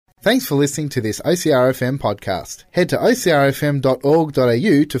Thanks for listening to this OCRFM podcast. Head to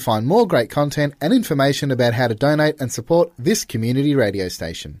ocrfm.org.au to find more great content and information about how to donate and support this community radio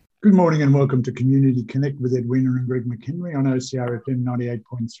station. Good morning and welcome to Community Connect with Ed Wiener and Greg McHenry on OCRFM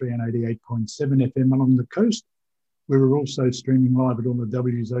 98.3 and 88.7 FM along the coast. We're also streaming live at all the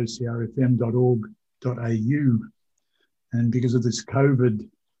W's, ocrfm.org.au. And because of this COVID,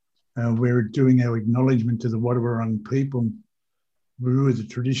 we're doing our acknowledgement to the Wadawurrung people who are the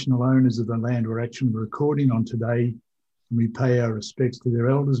traditional owners of the land we're actually recording on today. And we pay our respects to their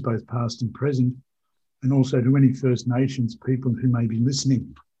elders, both past and present, and also to any First Nations people who may be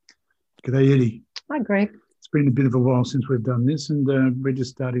listening. G'day, Eddie. Hi, Greg. It's been a bit of a while since we've done this, and we're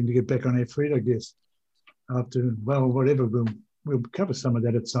just starting to get back on our feet, I guess. After, well, whatever, we'll cover some of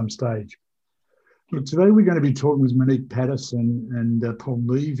that at some stage. Look, today we're going to be talking with Monique Patterson and Paul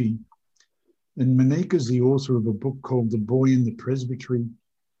Levy. And Monique is the author of a book called The Boy in the Presbytery.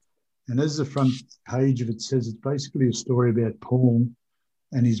 And as the front page of it says, it's basically a story about Paul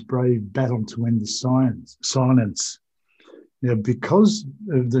and his brave battle to end the silence. Now, because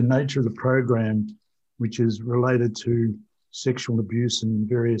of the nature of the program, which is related to sexual abuse and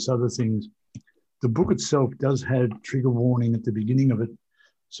various other things, the book itself does have trigger warning at the beginning of it.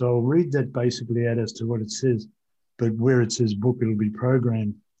 So I'll read that basically out as to what it says, but where it says book, it'll be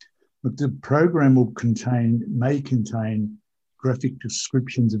program. But the program may contain graphic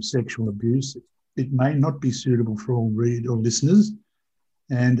descriptions of sexual abuse. It may not be suitable for all read or listeners,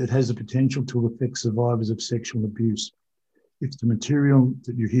 and it has the potential to affect survivors of sexual abuse. If the material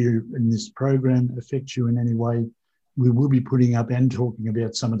that you hear in this program affects you in any way, we will be putting up and talking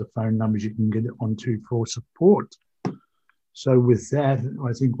about some of the phone numbers you can get onto for support. So with that,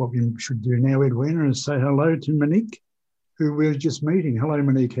 I think what we should do now, Edwina, is say hello to Monique, who we're just meeting. Hello,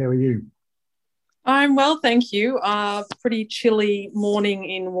 Monique. How are you? I'm well, thank you. Pretty chilly morning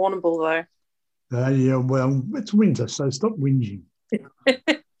in Warrnambool, though. Yeah, well, it's winter, so stop whinging.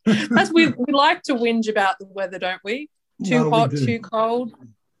 We like to whinge about the weather, don't we? Too hot, too cold.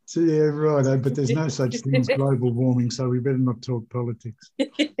 So, yeah, right. But there's no such thing as global warming, so we better not talk politics.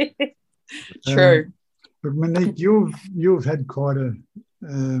 True. But Monique, you've had quite a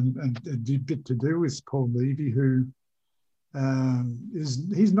bit to do with Paul Levy, who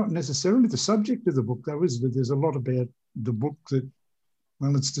he's not necessarily the subject of the book, though, is it? There's a lot about the book that,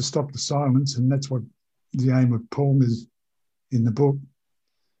 well, it's to stop the silence, and that's what the aim of Paul is in the book.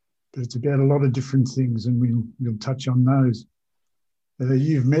 But it's about a lot of different things, and we'll touch on those.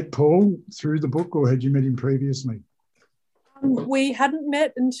 You've met Paul through the book, or had you met him previously? We hadn't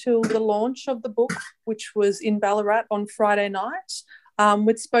met until the launch of the book, which was in Ballarat on Friday night.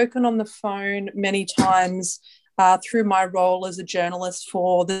 We'd spoken on the phone many times through my role as a journalist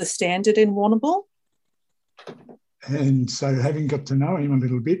for The Standard in Warrnambool. And so having got to know him a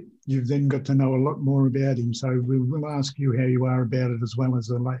little bit, you've then got to know a lot more about him. So we'll ask you how you are about it as well as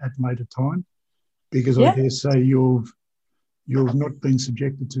at a later time, because I dare say you've not been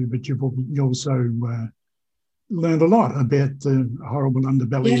subjected to, but you've also learned a lot about the horrible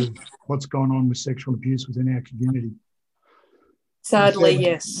underbelly of what's gone on with sexual abuse within our community. Sadly,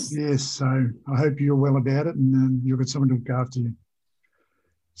 yes. Yes, so I hope you're well about it and you've got someone to look after you.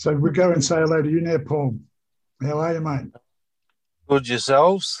 So we'll go and say hello to you now, Paul. How are you, mate? Good,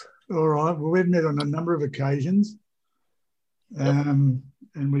 yourselves? All right. Well, we've met on a number of occasions, and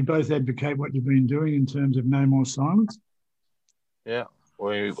we both advocate what you've been doing in terms of No More Silence. Yeah,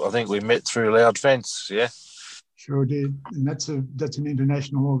 I think we met through Loud Fence, yeah? Sure did. And that's an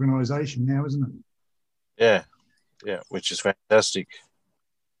international organisation now, isn't it? Yeah, which is fantastic.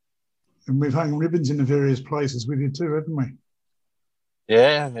 And we've hung ribbons in the various places with you too, haven't we?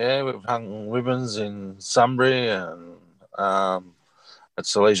 Yeah, we've hung ribbons in Sunbury and at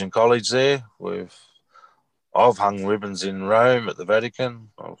Salesian College there. I've hung ribbons in Rome at the Vatican.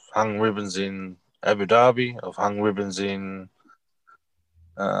 I've hung ribbons in Abu Dhabi. I've hung ribbons in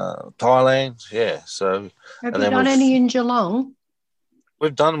Thailand. Yeah, so... Have you done any in Geelong?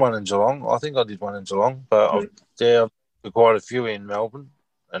 We've done one in Geelong. I think I did one in Geelong, but I've done quite a few in Melbourne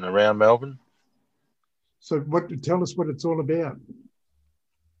and around Melbourne. So tell us what it's all about.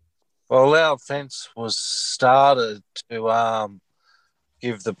 Well, Loud Fence was started to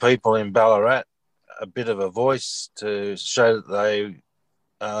give the people in Ballarat a bit of a voice to show that they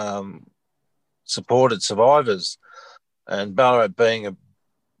supported survivors. And Ballarat being a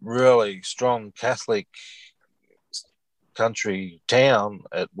really strong Catholic country town,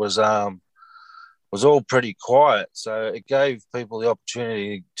 it was all pretty quiet. So it gave people the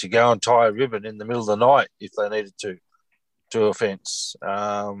opportunity to go and tie a ribbon in the middle of the night if they needed to a fence.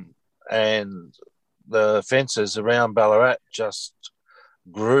 And the fences around Ballarat just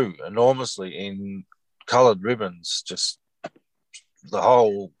grew enormously in coloured ribbons, just the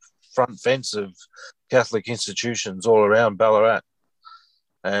whole front fence of Catholic institutions all around Ballarat.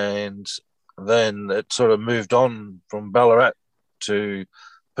 And then it sort of moved on from Ballarat to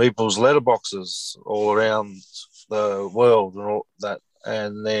people's letterboxes all around the world and all that.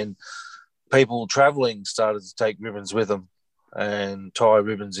 And then people travelling started to take ribbons with them and tie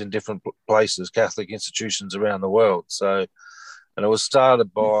ribbons in different places, Catholic institutions around the world. So, and it was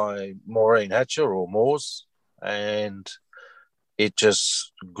started by Maureen Hatcher, or Moores, and it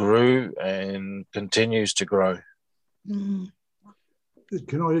just grew and continues to grow. Mm.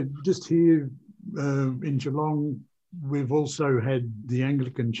 Can I just hear, in Geelong, we've also had the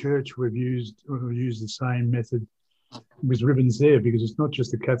Anglican Church. We've used the same method with ribbons there, because it's not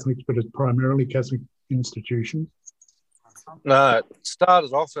just the Catholics, but it's primarily Catholic institutions. No, it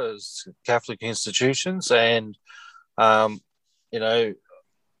started off as Catholic institutions, and it's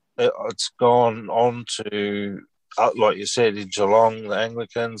gone on to, like you said, in Geelong, the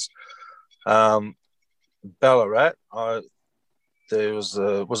Anglicans, Ballarat. There was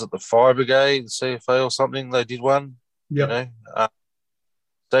it the Fire Brigade, the CFA or something? They did one. Yeah.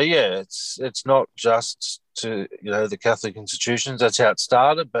 So yeah, it's not just to the Catholic institutions. That's how it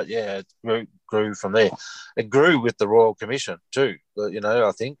started, but yeah, it grew from there. It grew with the Royal Commission too.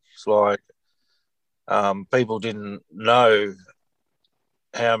 I think it's like people didn't know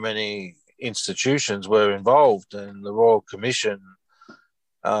how many institutions were involved, and the Royal Commission,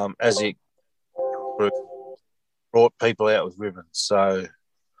 as it grew, brought people out with ribbons. So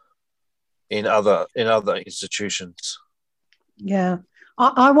in other institutions. Yeah.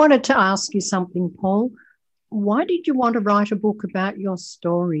 I wanted to ask you something, Paul. Why did you want to write a book about your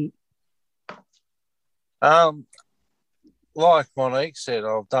story? Like Monique said,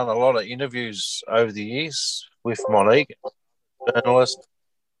 I've done a lot of interviews over the years with Monique, journalist,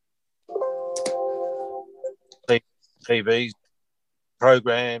 TV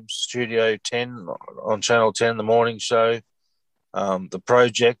programs, Studio 10 on Channel 10, the morning show, the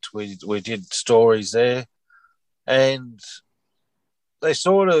project, we did stories there, and they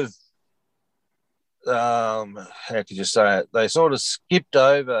sort of, how could you say it? They sort of skipped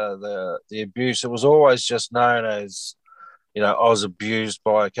over the abuse. It was always just known as, I was abused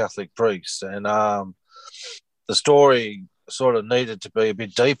by a Catholic priest, and the story sort of needed to be a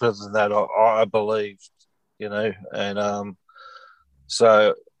bit deeper than that, I believed, and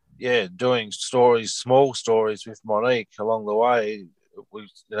so yeah, doing stories, small stories with Monique along the way, we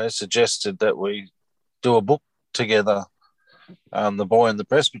suggested that we do a book together. The Boy in the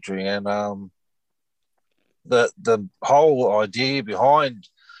Presbytery, and the whole idea behind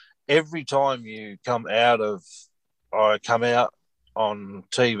every time you come out on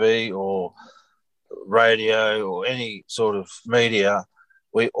TV or radio or any sort of media,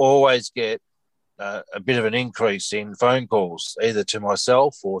 we always get a bit of an increase in phone calls, either to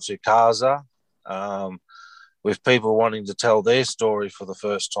myself or to Kaza, with people wanting to tell their story for the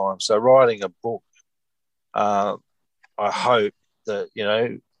first time. So writing a book, I hope that,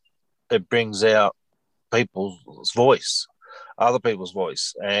 it brings out people's voice, other people's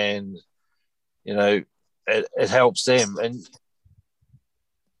voice, and, it helps them. And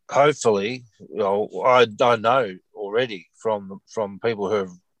hopefully, I know already from people who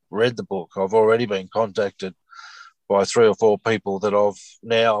have read the book, I've already been contacted by 3 or 4 people that I've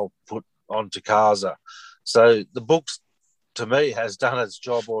now put onto Kaza. So the book, to me, has done its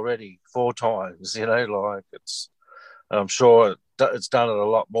job already 4 times, I'm sure it's done it a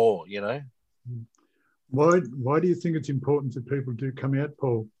lot more, Why do you think it's important that people do come out,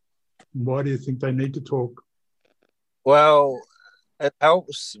 Paul? Why do you think they need to talk? Well, it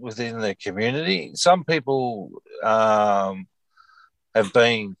helps within the community. Some people have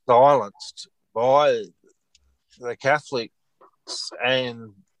been silenced by the Catholics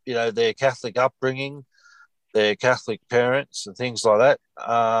and, their Catholic upbringing, their Catholic parents and things like that.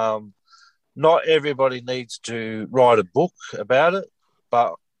 Not everybody needs to write a book about it,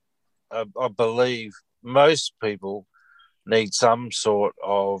 but I believe most people need some sort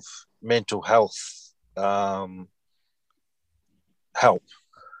of mental health help,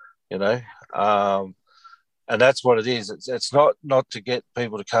 and that's what it is. It's not to get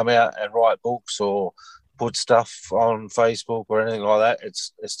people to come out and write books or put stuff on Facebook or anything like that.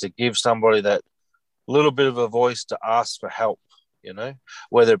 It's to give somebody that little bit of a voice to ask for help,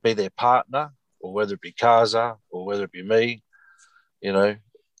 whether it be their partner or whether it be Kaza or whether it be me,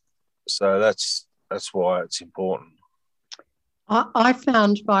 So that's why it's important. I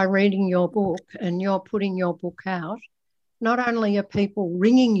found by reading your book, and you're putting your book out, not only are people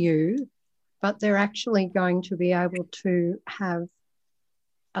ringing you, but they're actually going to be able to have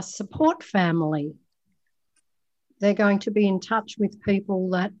a support family. They're going to be in touch with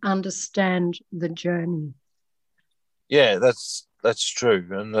people that understand the journey. Yeah, that's true,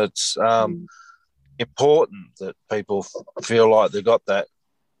 and it's important that people feel like they've got that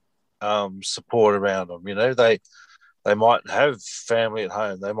support around them. You know, they might have family at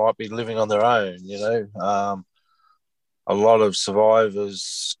home, they might be living on their own. You know, a lot of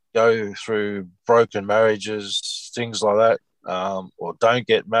survivors go through broken marriages, things like that, or don't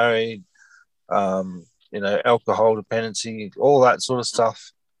get married. You know, alcohol dependency, all that sort of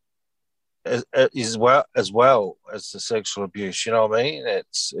stuff, as well as the sexual abuse. You know what I mean?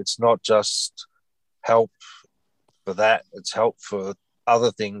 It's not just help for that; it's help for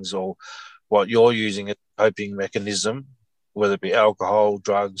other things, or what you're using as a coping mechanism, whether it be alcohol,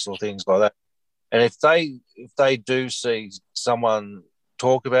 drugs, or things like that. And if they do see someone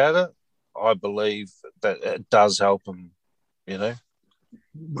talk about it, I believe that it does help them. You know.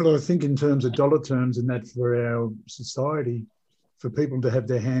 Well, I think in terms of dollar terms, and that for our society, for people to have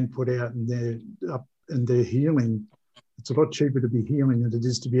their hand put out and they're healing, it's a lot cheaper to be healing than it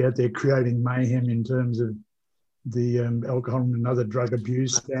is to be out there creating mayhem in terms of the alcohol and other drug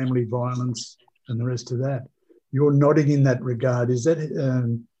abuse, family violence, and the rest of that. You're nodding in that regard. Is that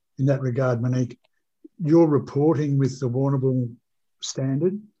in that regard, Monique? You're reporting with the Warrnambool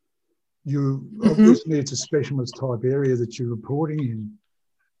standard. Obviously it's a specialist type area that you're reporting in.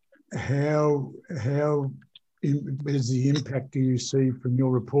 How is the impact do you see from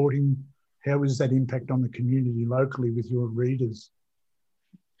your reporting? How is that impact on the community locally with your readers?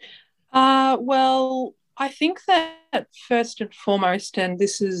 Well, I think that first and foremost, and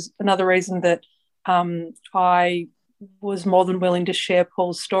this is another reason that I was more than willing to share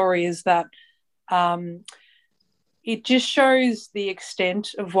Paul's story, is that it just shows the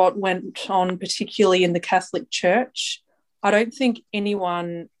extent of what went on, particularly in the Catholic Church. I don't think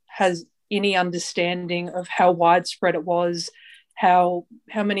anyone has any understanding of how widespread it was, how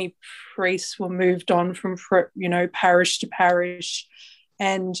many priests were moved on from, you know, parish to parish,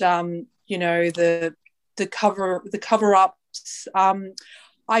 and you know, the cover-ups.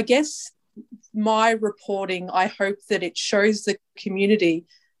 I guess my reporting, I hope that it shows the community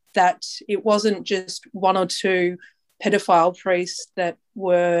that it wasn't just one or two pedophile priests that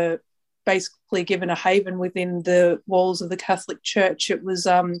were basically given a haven within the walls of the Catholic Church. It was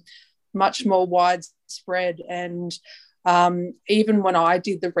much more widespread. And even when I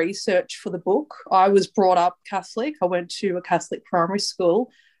did the research for the book, I was brought up Catholic. I went to a Catholic primary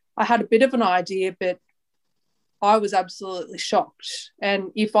school. I had a bit of an idea, but I was absolutely shocked.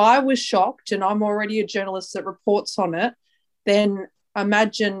 And if I was shocked, and I'm already a journalist that reports on it, then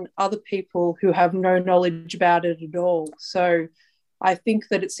imagine other people who have no knowledge about it at all. So I think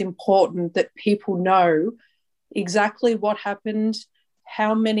that it's important that people know exactly what happened,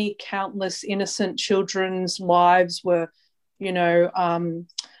 how many countless innocent children's lives were, you know,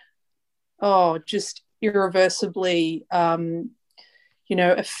 just irreversibly, you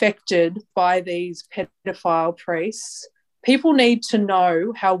know, affected by these pedophile priests. People need to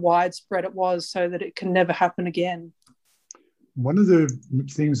know how widespread it was so that it can never happen again. One of the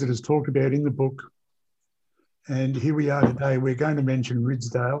things that is talked about in the book, and here we are today, we're going to mention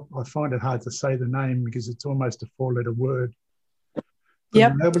Ridsdale. I find it hard to say the name because it's almost a four-letter word. But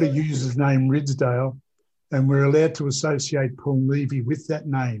we're able to use his name, Ridsdale, and we're allowed to associate Paul Levy with that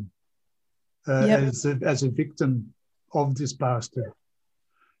name as a victim of this bastard.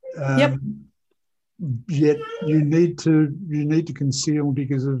 Yet you need to conceal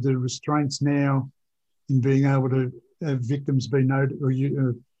because of the restraints now in being able to have victims be noted,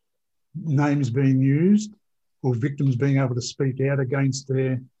 or names being used, or victims being able to speak out against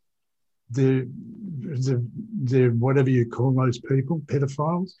their whatever you call those people,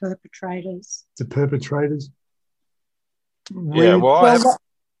 pedophiles, the perpetrators. Yeah, well,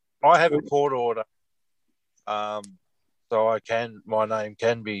 I have a court order, so my name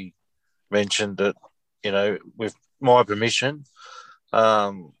can be mentioned. That, you know, with my permission.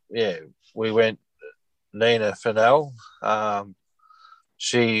 We went. Nina Fennell,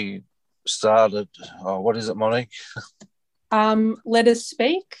 she started, what is it, Monique? Let Us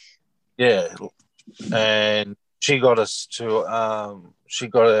Speak. Yeah, and she got us to, she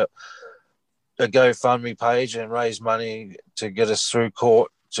got a GoFundMe page and raised money to get us through court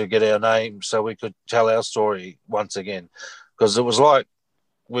to get our name so we could tell our story once again. Because it was like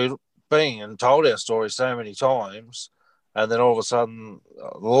we're being told our story so many times, and then all of a sudden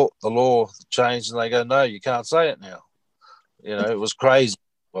the law changed and they go, no, you can't say it now. You know, it was crazy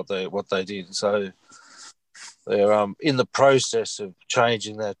what they did. So they're in the process of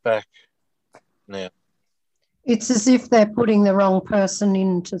changing that back now. It's as if they're putting the wrong person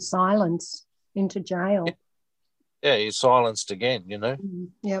into silence, into jail. Yeah, he's silenced again, you know.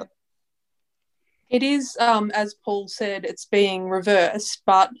 Yep. It is, as Paul said, it's being reversed,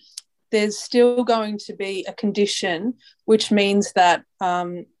 but there's still going to be a condition, which means that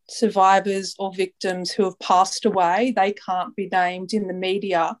survivors or victims who have passed away, they can't be named in the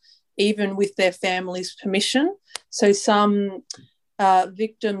media, even with their family's permission. So some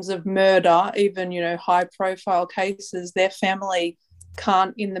victims of murder, even, you know, high-profile cases, their family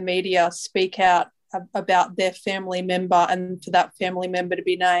can't in the media speak out about their family member and for that family member to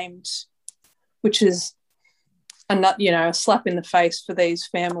be named, which is a slap in the face for these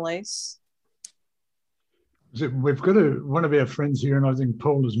families. We've got one of our friends here, and I think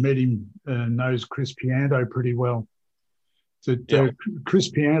Paul has met him, knows Chris Pianto pretty well. Chris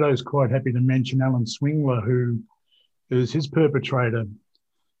Pianto is quite happy to mention Alan Swingler, who is his perpetrator.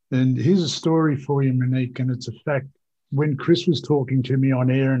 And here's a story for you, Monique, and it's a fact. When Chris was talking to me on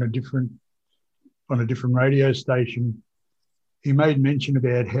air on a different radio station, he made mention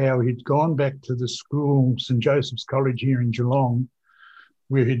about how he'd gone back to the school, St Joseph's College here in Geelong,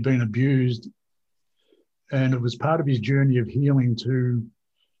 where he'd been abused. And it was part of his journey of healing to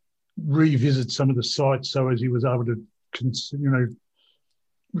revisit some of the sites so as he was able to,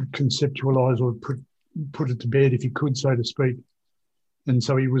 conceptualise or put it to bed if he could, so to speak. And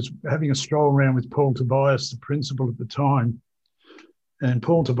so he was having a stroll around with Paul Tobias, the principal at the time. And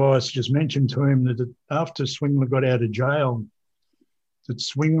Paul Tobias just mentioned to him that after Swingler got out of jail, that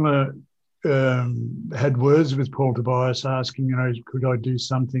Swingler had words with Paul Tobias asking, could I do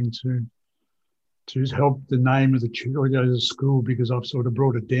something to help the name of the school, because I've sort of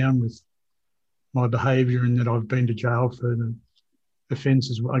brought it down with my behaviour and that I've been to jail for the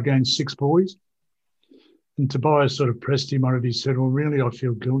offences against 6 boys. And Tobias sort of pressed him on it. He said, well, really, I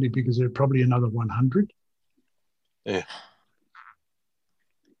feel guilty because there are probably another 100. Yeah.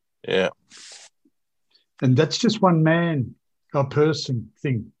 Yeah. And that's just one man, a person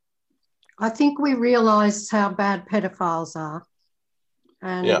thing. I think we realise how bad pedophiles are.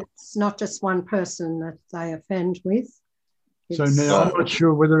 And it's not just one person that they offend with. So now I'm not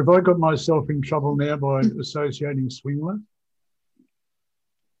sure whether if I got myself in trouble now by associating Swingler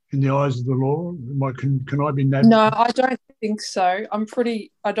in the eyes of the law, can I be nabbed? No, I don't think so. I'm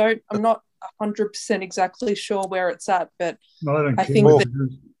not 100% exactly sure where it's at, but I think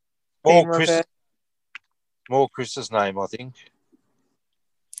more Chris's name, I think.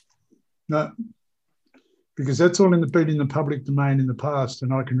 No. Because that's all been in the public domain in the past,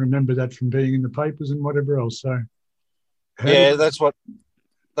 and I can remember that from being in the papers and whatever else. So, that's what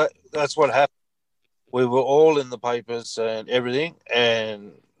happened. We were all in the papers and everything,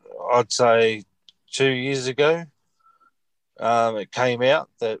 and I'd say 2 years ago, it came out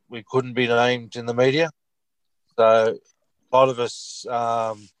that we couldn't be named in the media. So, a lot of us,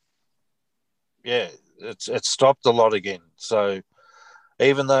 it's stopped a lot again. So,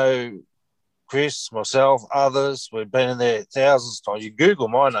 even though Chris, myself, others, we've been in there thousands of times. You Google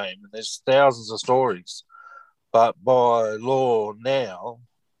my name and there's thousands of stories. But by law now,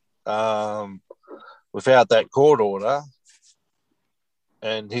 without that court order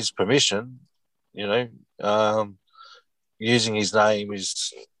and his permission, using his name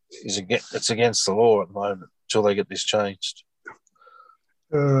it's against the law at the moment until they get this changed.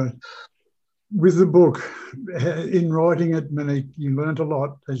 With the book, in writing it, Monique, you learnt a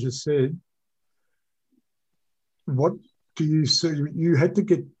lot, as you said. What do you see? You had to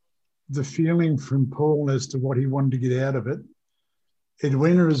get the feeling from Paul as to what he wanted to get out of it.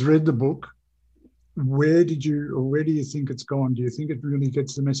 Edwina has read the book. Where do you think it's gone? Do you think it really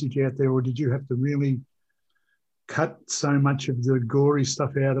gets the message out there, or did you have to really cut so much of the gory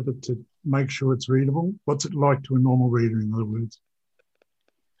stuff out of it to make sure it's readable? What's it like to a normal reader, in other words?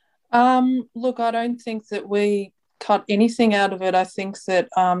 Look, I don't think that we cut anything out of it. I think that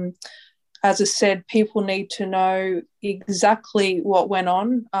as I said, people need to know exactly what went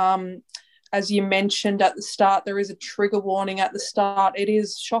on. As you mentioned at the start, there is a trigger warning at the start. It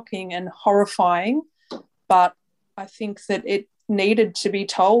is shocking and horrifying, but I think that it needed to be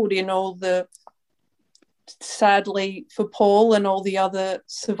told in all the, sadly for Paul and all the other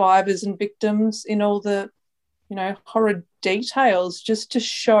survivors and victims, in all the, horrid details, just to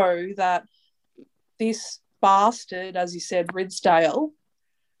show that this bastard, as you said, Ridsdale,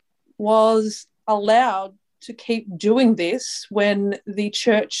 was allowed to keep doing this when the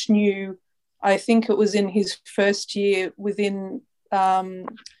church knew, I think it was in his first year within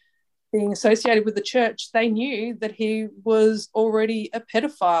being associated with the church, they knew that he was already a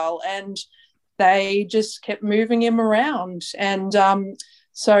pedophile and they just kept moving him around. And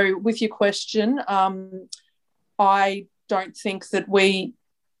so with your question, I don't think that we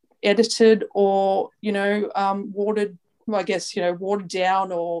edited or, watered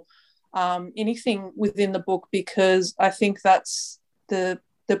down or anything within the book, because I think that's the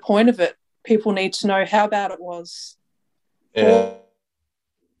point of it. People need to know how bad it was. Yeah.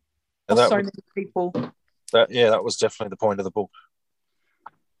 For so many people. That was definitely the point of the book.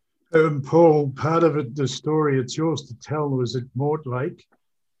 Paul, part of it, the story, it's yours to tell, was at Mortlake.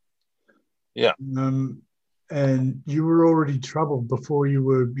 Yeah. And you were already troubled before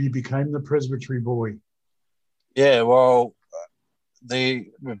you became the presbytery boy. Yeah, well,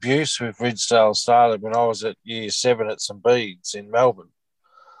 the abuse with Ridsdale started when I was at year 7 at St Bede's in Melbourne.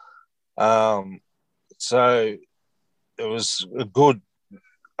 So it was a good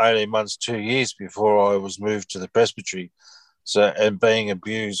 18 months, 2 years before I was moved to the presbytery. So, and being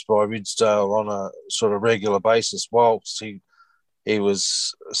abused by Ridsdale on a sort of regular basis whilst he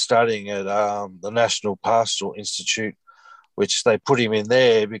was studying at the National Pastoral Institute, which they put him in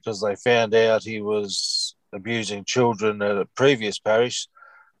there because they found out he was abusing children at a previous parish.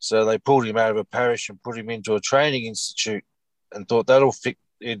 So they pulled him out of a parish and put him into a training institute and thought that'll fit.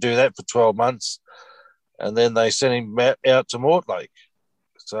 He'd do that for 12 months. And then they sent him out to Mortlake.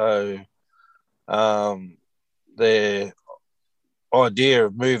 So their idea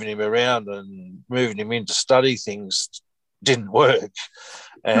of moving him around and moving him in to study things didn't work.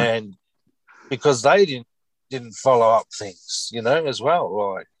 And because they didn't follow up things, as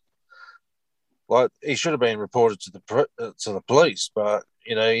well. Like he should have been reported to the police, but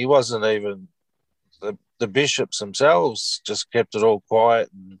he wasn't even. The bishops themselves just kept it all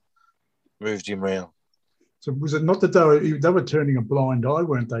quiet and moved him around. So was it not that they were turning a blind eye,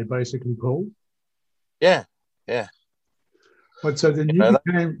 weren't they? Basically, Paul. Yeah. But so then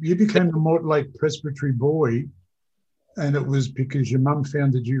you became the Mortlake Presbytery boy, and it was because your mum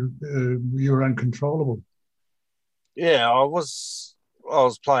found that you were uncontrollable. Yeah, I was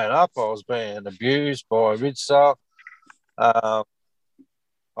playing up. I was being abused by Ridsdale.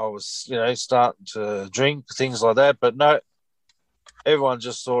 I was, starting to drink, things like that. But no, everyone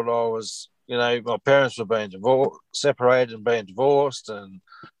just thought I was, my parents were being separated and being divorced, and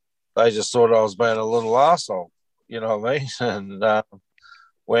they just thought I was being a little arsehole, you know what I mean? And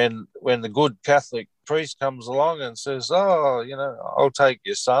when the good Catholic priest comes along and says, I'll take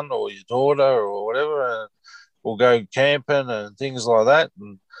your son or your daughter or whatever, and we'll go camping and things like that.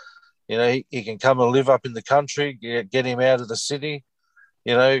 And, he can come and live up in the country, get him out of the city.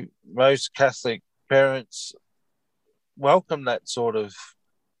 Most Catholic parents welcome that sort of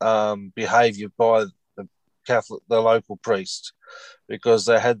behaviour by the local priest, because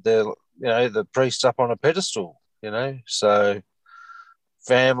they had the priest up on a pedestal, so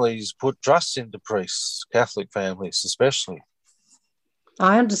families put trust into priests, Catholic families especially.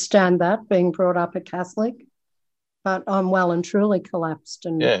 I understand that, being brought up a Catholic, but I'm well and truly collapsed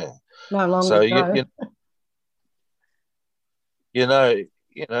and no longer go.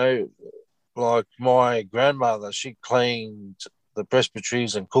 Like my grandmother, she cleaned the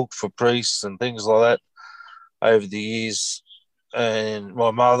presbyteries and cooked for priests and things like that over the years. And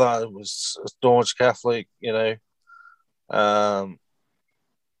my mother was a staunch Catholic, and it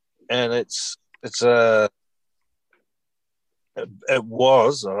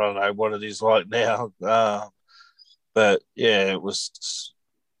was, I don't know what it is like now, but yeah, it was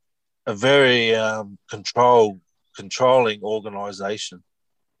a very controlling organisation.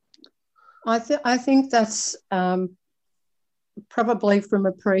 I think that's probably from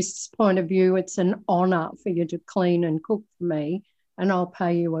a priest's point of view, it's an honour for you to clean and cook for me, and I'll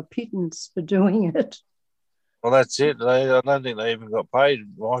pay you a pittance for doing it. Well, that's it. I don't think they even got paid,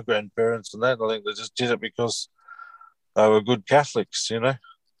 my grandparents and that. I think they just did it because they were good Catholics,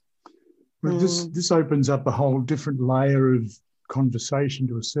 Well, this opens up a whole different layer of conversation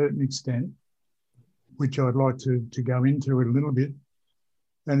to a certain extent, which I'd like to go into a little bit.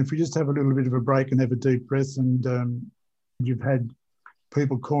 And if we just have a little bit of a break and have a deep breath, and you've had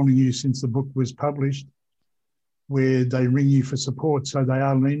people calling you since the book was published where they ring you for support, so they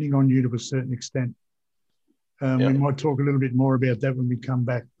are leaning on you to a certain extent. We might talk a little bit more about that when we come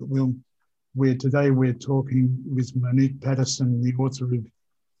back, but today we're talking with Monique Patterson, the author of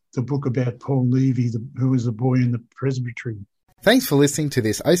the book about Paul Levy, who was a boy in the presbytery. Thanks for listening to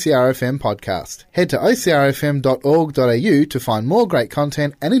this OCRFM podcast. Head to ocrfm.org.au to find more great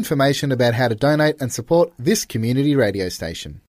content and information about how to donate and support this community radio station.